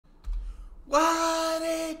What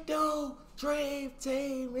it do, Dream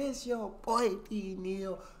Team? It's your boy D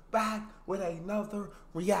Neal back with another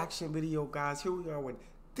reaction video, guys. Here we are with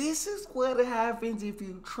this is what happens if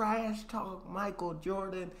you trash talk Michael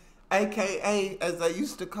Jordan, aka as I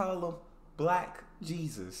used to call him, Black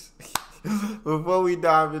Jesus. Before we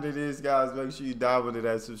dive into this, guys, make sure you dive into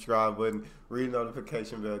that subscribe button, read the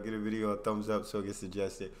notification bell, get a video a thumbs up so it gets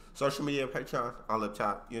suggested. Social media, Patreon, all up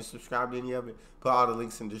top. You can subscribe to any of it. Put all the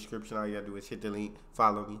links in the description. All you gotta do is hit the link,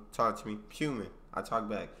 follow me, talk to me. Human, I talk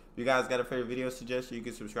back. If you guys got a favorite video suggestion, you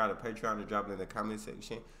can subscribe to Patreon and drop it in the comment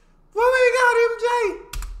section. What we got, MJ?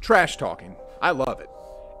 Trash talking. I love it.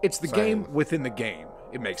 It's the Same. game within the game.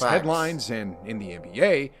 It makes Facts. headlines, and in the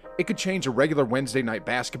NBA, it could change a regular Wednesday night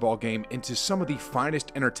basketball game into some of the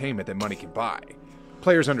finest entertainment that money can buy.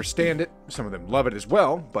 Players understand it, some of them love it as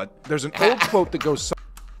well, but there's an old quote that goes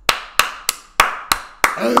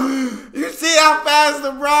You see how fast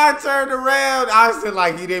LeBron turned around? I said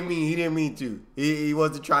like he didn't mean to. He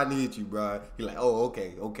wasn't trying to hit you, bro. He like, oh,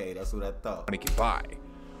 okay, that's what I thought. money can buy.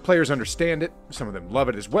 Players understand it, some of them love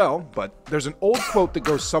it as well, but there's an old quote that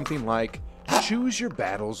goes something like, choose your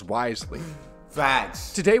battles wisely.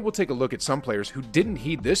 Facts. Today, we'll take a look at some players who didn't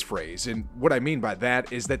heed this phrase, and what I mean by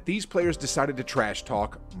that is that these players decided to trash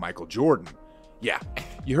talk Michael Jordan. Yeah,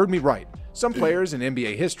 you heard me right. Some players in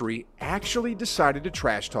NBA history actually decided to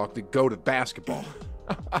trash talk the GOAT of basketball.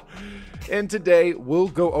 And today, we'll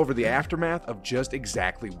go over the aftermath of just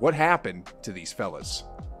exactly what happened to these fellas.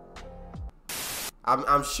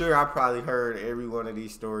 I'm sure I probably heard every one of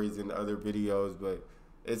these stories in other videos, but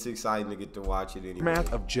it's exciting to get to watch it anyway.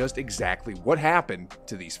 Aftermath of just exactly what happened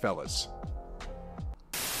to these fellas.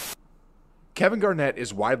 Kevin Garnett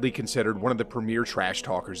is widely considered one of the premier trash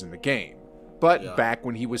talkers in the game. But back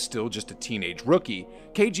when he was still just a teenage rookie,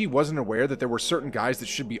 KG wasn't aware that there were certain guys that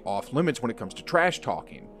should be off limits when it comes to trash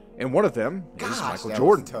talking. And one of them is Michael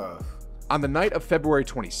Jordan. Tough. On the night of February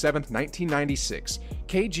 27, 1996,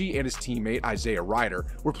 KG and his teammate Isaiah Ryder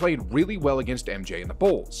were playing really well against MJ and the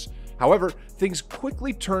Bulls. However, things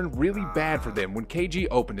quickly turned really bad for them when KG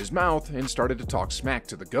opened his mouth and started to talk smack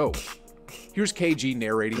to the GOAT. Here's KG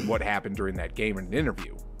narrating what happened during that game in an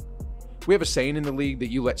interview. We have a saying in the league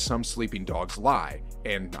that you let some sleeping dogs lie,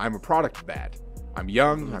 and I'm a product of that. I'm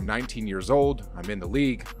young, I'm 19 years old, I'm in the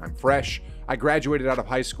league, I'm fresh, I graduated out of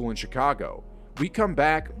high school in Chicago. We come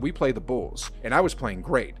back, we play the Bulls, and I was playing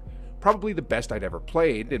great. Probably the best I'd ever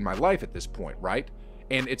played in my life at this point, right?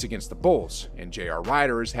 And it's against the Bulls, and J.R.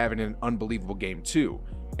 Ryder is having an unbelievable game too.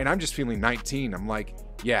 And I'm just feeling 19, I'm like,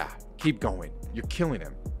 yeah, keep going, you're killing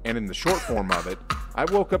him. And in the short form of it, I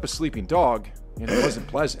woke up a sleeping dog, and it wasn't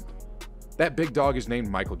pleasant. That big dog is named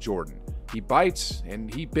Michael Jordan. He bites,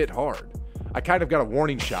 and he bit hard. I kind of got a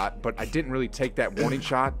warning shot, but I didn't really take that warning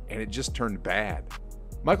shot, and it just turned bad.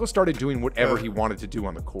 Michael started doing whatever he wanted to do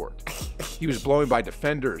on the court. He was blowing by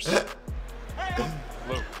defenders. A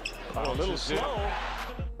little slow.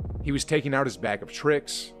 He was taking out his bag of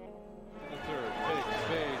tricks.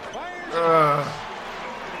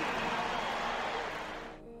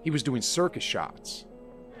 He was doing circus shots.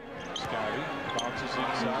 Scotty bounces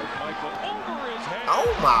inside. Michael over his head.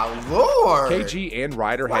 Oh my lord. KG and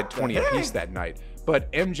Ryder had 20 apiece that night,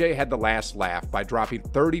 but MJ had the last laugh by dropping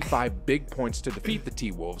 35 big points to defeat the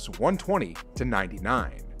T-Wolves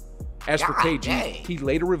 120-99. As for KG, he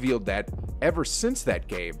later revealed that ever since that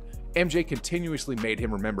game, MJ continuously made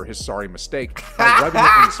him remember his sorry mistake by rubbing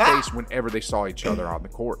it in his face whenever they saw each other on the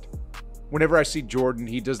court. Whenever I see Jordan,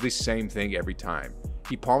 he does the same thing every time.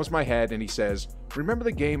 He palms my head and he says, "Remember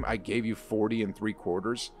the game I gave you 40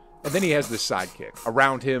 3/4?" And then he has this sidekick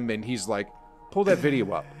around him and he's like, "Pull that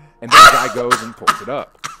video up." And then the guy goes and pulls it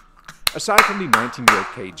up. Aside from the 19-year-old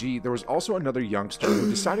KG, there was also another youngster who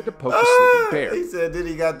decided to poke the sleeping bear. He said then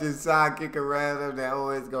he got this sidekick around him that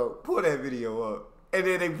always go, pull that video up. And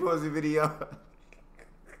then they pulls the video up.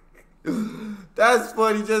 That's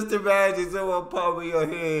funny. Just imagine someone palming your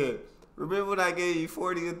head. Remember when I gave you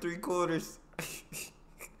 40 3/4?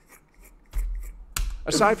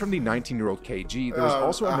 Aside from the 19-year-old KG, there was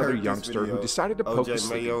also another youngster who decided to poke the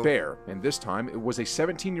sleeping bear, and this time it was a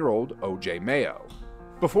 17-year-old OJ Mayo.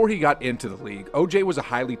 Before he got into the league, OJ was a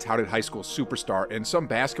highly touted high school superstar, and some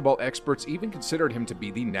basketball experts even considered him to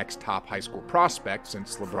be the next top high school prospect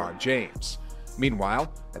since LeBron James.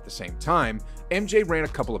 Meanwhile, at the same time, MJ ran a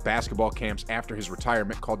couple of basketball camps after his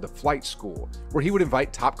retirement called the Flight School, where he would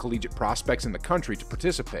invite top collegiate prospects in the country to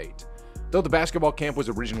participate. Though the basketball camp was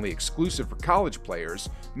originally exclusive for college players,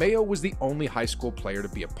 Mayo was the only high school player to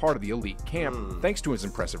be a part of the elite camp thanks to his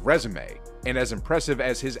impressive resume. And as impressive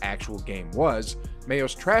as his actual game was,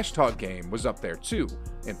 Mayo's trash talk game was up there too,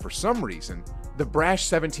 and for some reason, The brash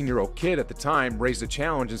 17-year-old kid at the time raised a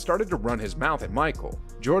challenge and started to run his mouth at Michael.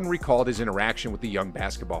 Jordan recalled his interaction with the young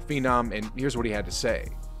basketball phenom, and here's what he had to say.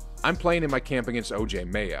 "I'm playing in my camp against OJ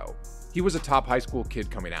Mayo. He was a top high school kid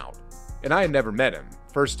coming out, and I had never met him.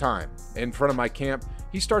 First time. In front of my camp,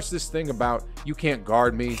 he starts this thing about, you can't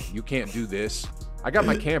guard me, you can't do this. I got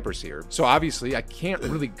my campers here, so obviously I can't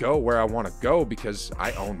really go where I want to go because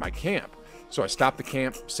I own my camp. So I stop the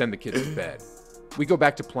camp, send the kids to bed. We go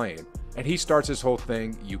back to playing, and he starts his whole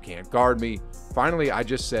thing, you can't guard me. Finally, I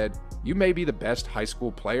just said, you may be the best high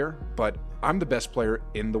school player, but I'm the best player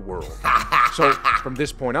in the world. So from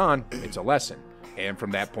this point on, it's a lesson. And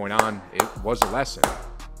from that point on, it was a lesson.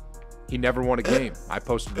 He never won a game. I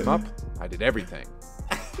posted him up. I did everything."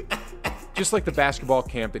 Just like the basketball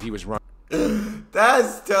camp that he was running.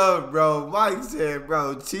 That's tough, bro. Mike said,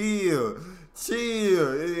 bro, chill.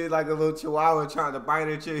 It is like a little chihuahua trying to bite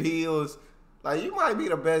at your heels. Like, you might be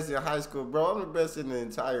the best in high school, bro. I'm the best in the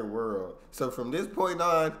entire world. So from this point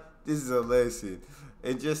on, this is a lesson.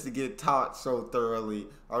 And just to get taught so thoroughly,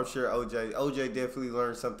 I'm sure OJ definitely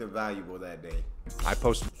learned something valuable that day. I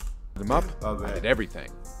posted him up. I did everything.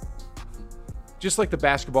 Just like the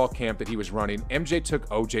basketball camp that he was running, MJ took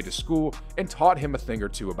OJ to school and taught him a thing or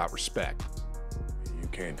two about respect. You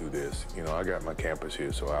can't do this. You know, I got my campus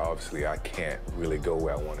here, so obviously I can't really go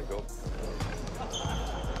where I want to go.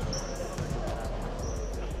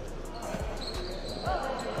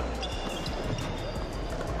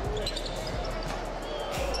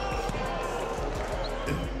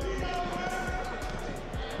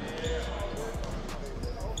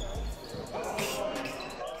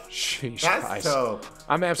 Sheesh, That's guys. tough.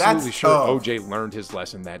 I'm absolutely That's sure tough. OJ learned his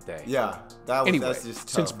lesson that day. Yeah, that's just tough,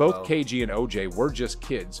 since both bro. KG and OJ were just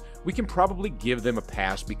kids, we can probably give them a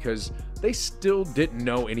pass because they still didn't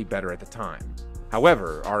know any better at the time.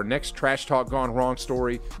 However, our next Trash Talk Gone Wrong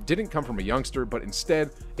story didn't come from a youngster, but instead,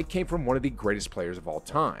 it came from one of the greatest players of all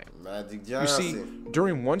time. Magic You see, Johnson.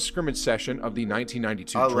 during one scrimmage session of the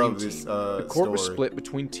 1992 Dream Team, the court was split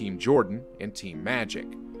between Team Jordan and Team Magic.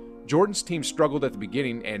 Jordan's team struggled at the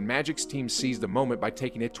beginning, and Magic's team seized the moment by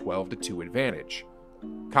taking a 12-2 advantage.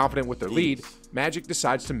 Confident with their lead, Magic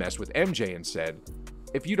decides to mess with MJ and said,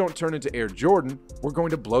 "If you don't turn into Air Jordan, we're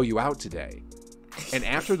going to blow you out today." And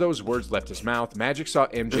after those words left his mouth, Magic saw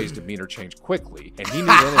MJ's demeanor change quickly, and he knew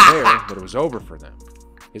then and there that it was over for them.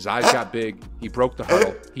 His eyes got big, he broke the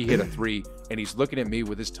huddle, he hit a three, and he's looking at me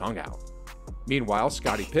with his tongue out. Meanwhile,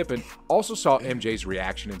 Scottie Pippen also saw MJ's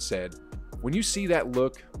reaction and said, "When you see that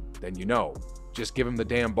look, then you know. Just give him the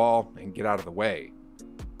damn ball and get out of the way."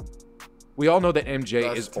 We all know that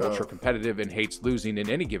MJ is ultra competitive and hates losing in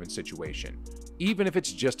any given situation, even if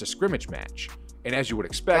it's just a scrimmage match. And as you would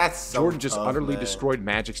expect, Jordan just utterly destroyed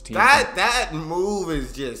Magic's team. That move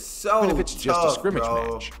is just so even if it's just a scrimmage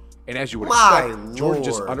match. And as you would expect, Jordan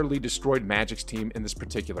just utterly destroyed Magic's team in this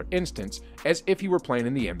particular instance, as if he were playing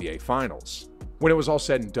in the NBA Finals. When it was all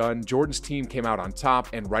said and done, Jordan's team came out on top,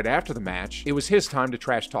 and right after the match, it was his time to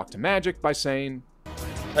trash talk to Magic by saying,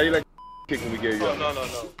 How you like kick when we gave you up? No.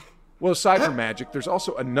 well, aside from Magic, there's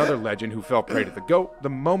also another legend who fell prey to the GOAT the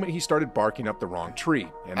moment he started barking up the wrong tree.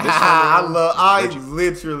 And this time around, I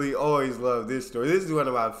literally always love this story. This is one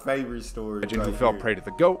of my favorite stories. Legend who fell prey to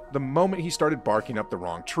the GOAT the moment he started barking up the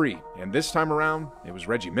wrong tree. And this time around, it was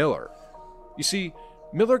Reggie Miller. You see,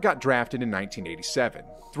 Miller got drafted in 1987,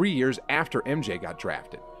 3 years after MJ got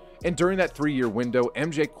drafted. And during that 3-year window,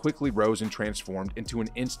 MJ quickly rose and transformed into an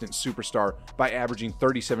instant superstar by averaging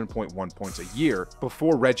 37.1 points a year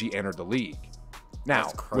before Reggie entered the league. Now,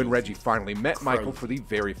 when Reggie finally met Michael for the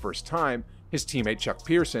very first time, his teammate Chuck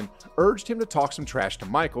Pearson urged him to talk some trash to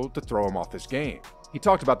Michael to throw him off his game. He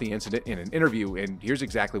talked about the incident in an interview, and here's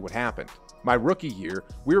exactly what happened. My rookie year,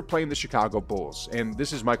 we were playing the Chicago Bulls, and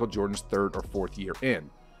this is Michael Jordan's 3rd or 4th year in,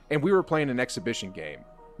 and we were playing an exhibition game.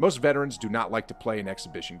 Most veterans do not like to play in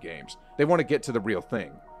exhibition games. They want to get to the real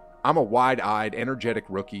thing. I'm a wide-eyed, energetic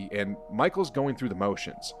rookie, and Michael's going through the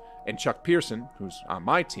motions. And Chuck Pearson, who's on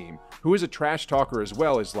my team, who is a trash talker as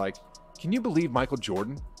well, is like, "Can you believe Michael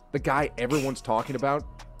Jordan? The guy everyone's talking about?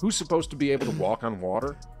 Who's supposed to be able to walk on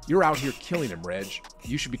water? You're out here killing him, Reg.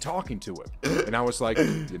 You should be talking to him." And I was like,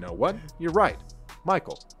 you know what? You're right.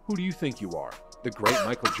 Michael, who do you think you are? The great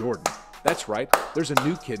Michael Jordan. That's right. There's a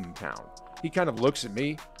new kid in town. He kind of looks at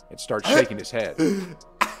me and starts shaking his head.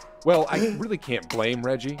 Well, I really can't blame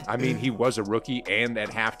Reggie. I mean, he was a rookie, and at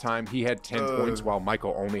halftime, he had 10 points while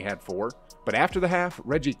Michael only had 4. But after the half,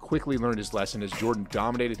 Reggie quickly learned his lesson as Jordan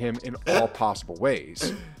dominated him in all possible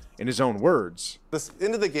ways. In his own words, "This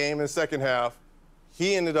end of the game in the second half,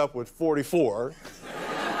 he ended up with 44,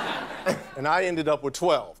 and I ended up with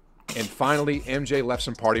 12. And finally, MJ left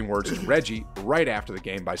some parting words to Reggie right after the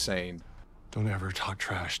game by saying, "Don't ever talk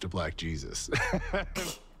trash to Black Jesus."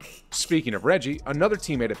 Speaking of Reggie, another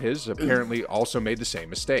teammate of his apparently also made the same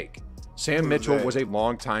mistake. Sam Mitchell was a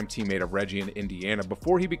longtime teammate of Reggie in Indiana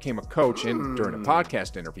before he became a coach, and during a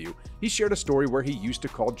podcast interview, he shared a story where he used to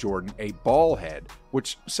call Jordan a ball head,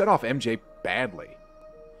 which set off MJ badly.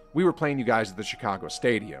 We were playing you guys at the Chicago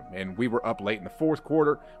Stadium, and we were up late in the fourth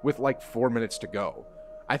quarter with like 4 minutes to go.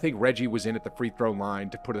 I think Reggie was in at the free throw line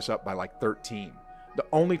to put us up by like 13. The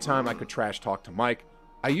only time I could trash talk to Mike,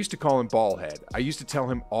 I used to call him ball head. I used to tell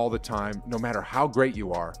him all the time, no matter how great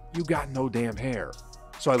you are, you got no damn hair.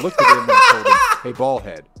 So I looked at him and I told him, hey, ball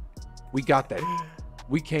head, we got that.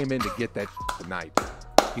 We came in to get that tonight.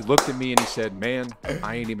 He looked at me and he said, man,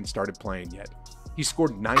 I ain't even started playing yet. He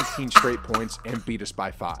scored 19 straight points and beat us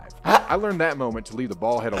by 5. I learned that moment to leave the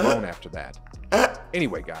ball head alone after that.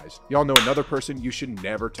 Anyway, guys, y'all know another person you should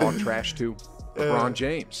never talk trash to? LeBron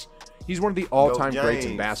James. He's one of the all-time greats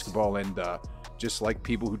in basketball, and just like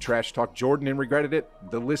people who trash talk Jordan and regretted it,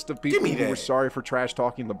 the list of people who were sorry for trash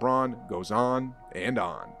talking LeBron goes on and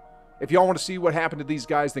on. If y'all want to see what happened to these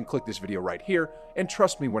guys, then click this video right here, and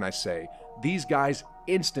trust me when I say, these guys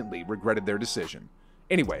instantly regretted their decision.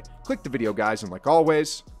 Anyway, click the video, guys, and like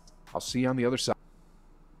always, I'll see you on the other side.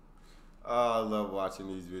 I love watching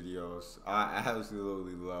these videos. I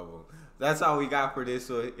absolutely love them. That's all we got for this.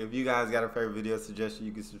 So if you guys got a favorite video suggestion,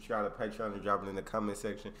 you can subscribe to Patreon and drop it in the comment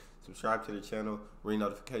section. Subscribe to the channel, ring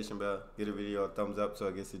notification bell, get a video a thumbs up so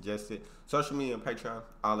it gets suggested. Social media and Patreon,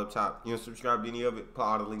 all up top. You want to subscribe to any of it, put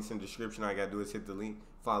all the links in the description. All you got to do is hit the link,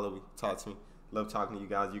 follow me, talk to me. Love talking to you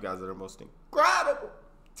guys. You guys are the most incredible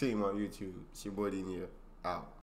team on YouTube. It's your boy Neal. Out.